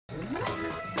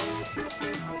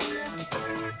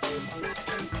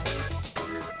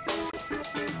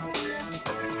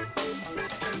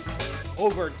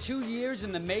Over 2 years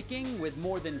in the making, with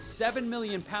more than 7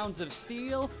 million pounds of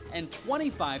steel and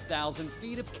 25,000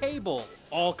 feet of cable,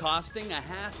 all costing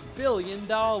 $500 million.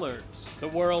 The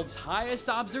world's highest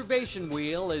observation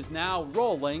wheel is now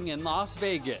rolling in Las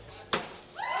Vegas.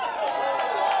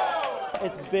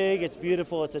 It's big, it's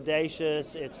beautiful, it's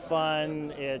audacious, it's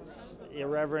fun, it's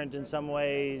irreverent in some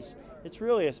ways. It's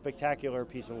really a spectacular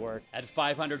piece of work. At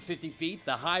 550 feet,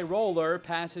 the high roller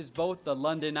passes both the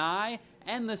London Eye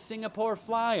and the Singapore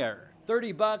Flyer.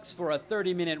 $30 for a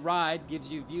 30-minute ride gives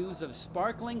you views of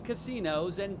sparkling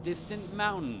casinos and distant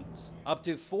mountains. Up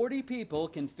to 40 people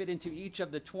can fit into each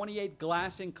of the 28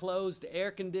 glass-enclosed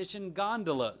air-conditioned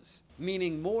gondolas,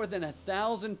 meaning more than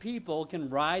 1,000 people can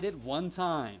ride at one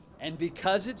time. And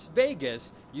because it's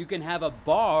Vegas, you can have a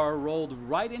bar rolled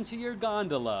right into your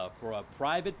gondola for a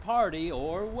private party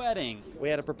or wedding. We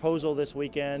had a proposal this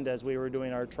weekend as we were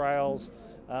doing our trials.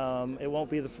 It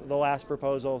won't be the last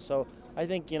proposal, so I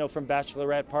think, from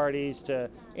bachelorette parties to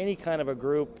any kind of a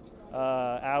group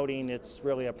outing, it's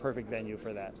really a perfect venue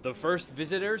for that. The first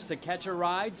visitors to catch a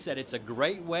ride said it's a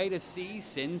great way to see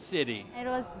Sin City. It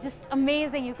was just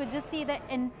amazing. You could just see the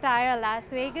entire Las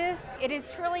Vegas. It is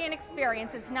truly an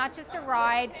experience. It's not just a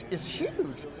ride. It's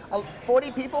huge.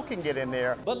 40 people can get in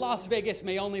there. But Las Vegas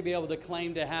may only be able to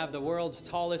claim to have the world's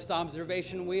tallest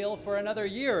observation wheel for another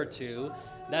year or two.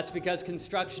 That's because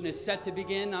construction is set to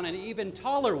begin on an even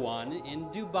taller one in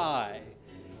Dubai.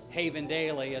 Haven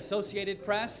Daily, Associated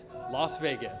Press, Las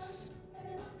Vegas.